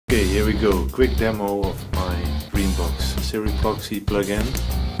Okay, here we go. Quick demo of my Dreambox Siriproxy plugin.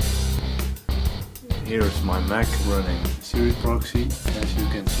 Here's my Mac running Siriproxy, as you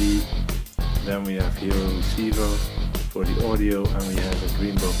can see. Then we have here a receiver for the audio, and we have a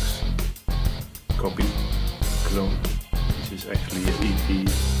Dreambox copy clone, which is actually a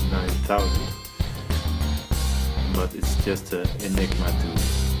ET9000, but it's just an Enigma to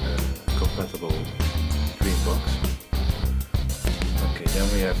compatible Dreambox. Okay, then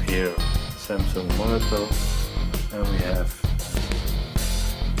we have here Samsung monitor, and we have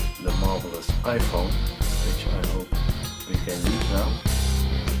the marvelous iPhone, which I hope we can use now.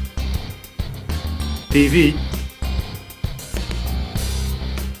 TV.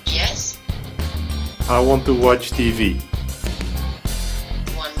 Yes? I want to watch TV.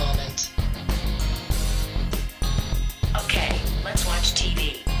 One moment. Okay, let's watch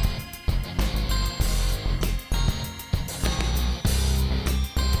TV.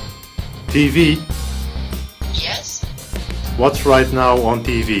 TV. Yes? What's right now on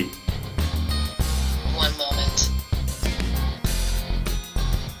TV? One moment.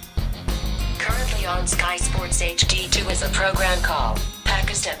 Currently on Sky Sports HD2 is a program called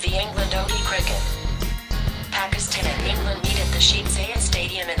Pakistan v England OD Cricket. Pakistan and England meet at the Sheikh Zayed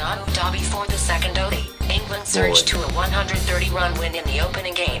Stadium in Abu Dhabi for the second OD. England surged to a 130-run win in the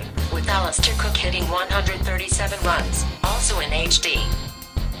opening game, with Alistair Cook hitting 137 runs, also in HD.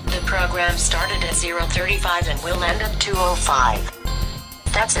 The program started at 0:35 and will end at 2:05.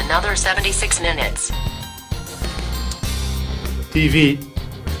 That's another 76 minutes. TV.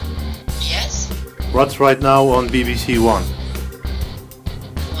 Yes? What's right now on BBC One?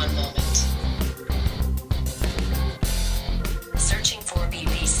 One moment. Searching for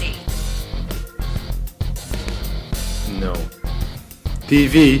BBC. No.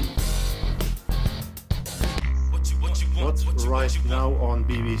 TV. What's right now on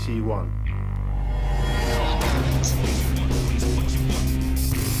BBC One?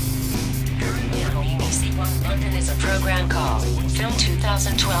 Currently on BBC One London is a program called Film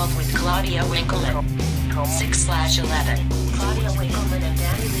 2012 with Claudia Winkleman. 6/11. Claudia Winkleman and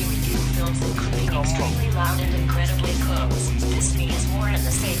Danny Lee review films including Extremely Loud and Incredibly Close, This Means More and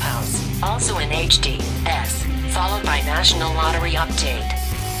The Safe House, also in HD/S, followed by National Lottery Update.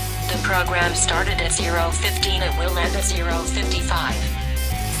 The program started at 0:15 and will end at 0:55.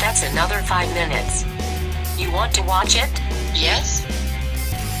 That's another 5 minutes. You want to watch it? Yes?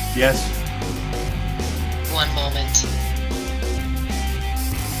 Yes. One moment.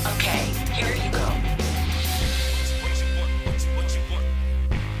 Okay, here you go.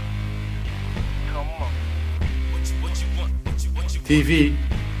 TV.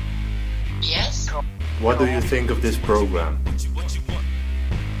 Yes? What do you think of this program?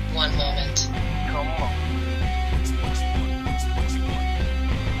 One moment.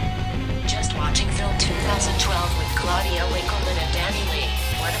 Just watching Film 2012 with Claudia Winkleman and Danny Lee.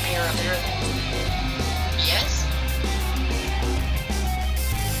 What a pair of earrings. Yes?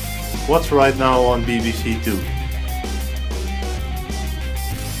 What's right now on BBC Two?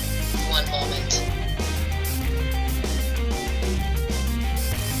 One moment.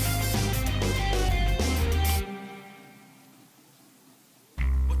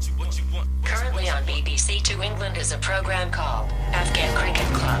 Currently on BBC Two England is a program called Afghan Cricket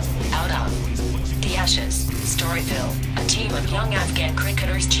Club, out of the Ashes, Storyville. A team of young Afghan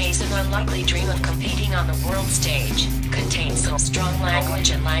cricketers chase an unlikely dream of competing on the world stage. Contains some strong language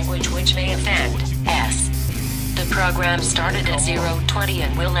and language which may offend us. The program started at 0:20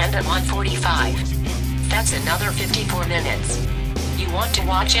 and will end at 1:45. That's another 54 minutes. You want to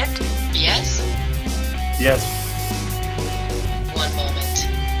watch it? Yes? Yes. One moment.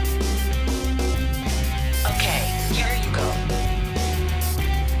 Okay, here you go.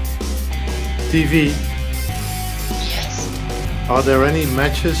 TV. Yes? Are there any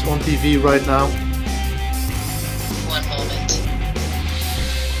matches on TV right now? One moment.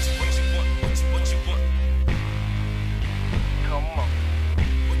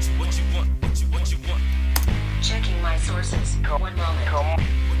 Checking my sources. One moment.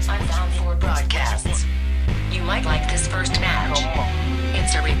 I found 4 broadcasts. You might like this first match.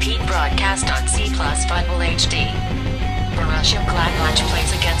 It's a repeat broadcast on C+Football HD. Borussia Gladbach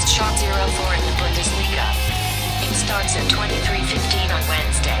plays against Schalke 04 in the Bundesliga. It starts at 23:15 on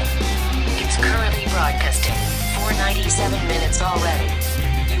Wednesday. It's currently broadcasting. 4:97 minutes already.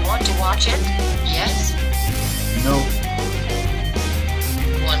 You want to watch it? Yes? No.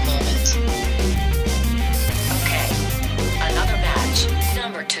 One moment. Okay. Another match.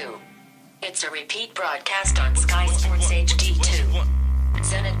 Number 2. It's a repeat broadcast on Sky Sports HD2.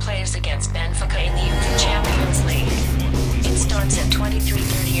 Zenit plays against Benfica in the UEFA Champions League. It starts at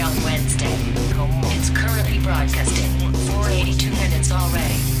 23:30 on on Wednesday. It's currently broadcasting. 4:82 minutes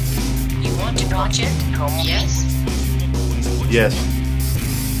already. You want to watch it? Yes? Yes.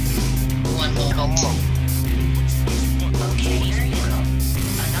 One moment. Okay, here you go.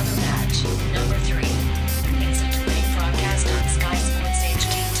 Another match. Number 3. It's a two-way broadcast on Sky Sports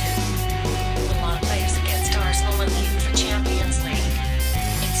HD2. Milan plays against Arsenal in the UEFA Champions League.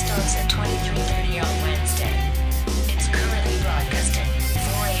 It starts at 23:30 on Wednesday. It's currently broadcasting.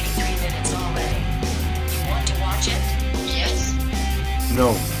 4:83 minutes already. You want to watch it? Yes? No.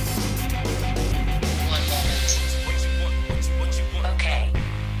 One moment. Okay.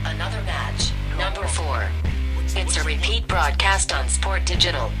 Another match. Number 4. It's a repeat broadcast on Sport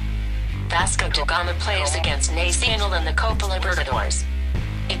Digital. Vasco da Gama plays against Nacional in the Copa Libertadores.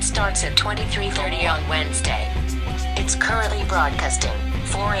 It starts at 23:30 on Wednesday. It's currently broadcasting.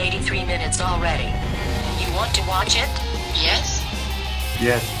 4:83 minutes already. You want to watch it? Yes?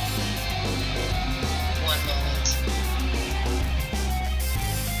 Yes. One moment.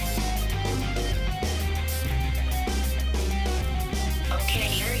 Okay,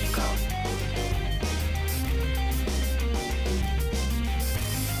 here you go.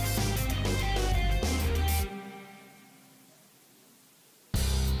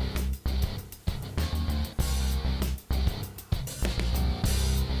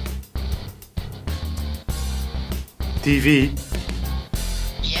 TV.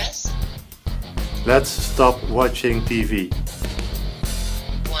 Yes? Let's stop watching TV.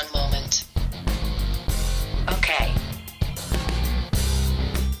 One moment. Okay.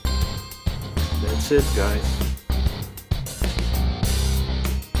 That's it, guys.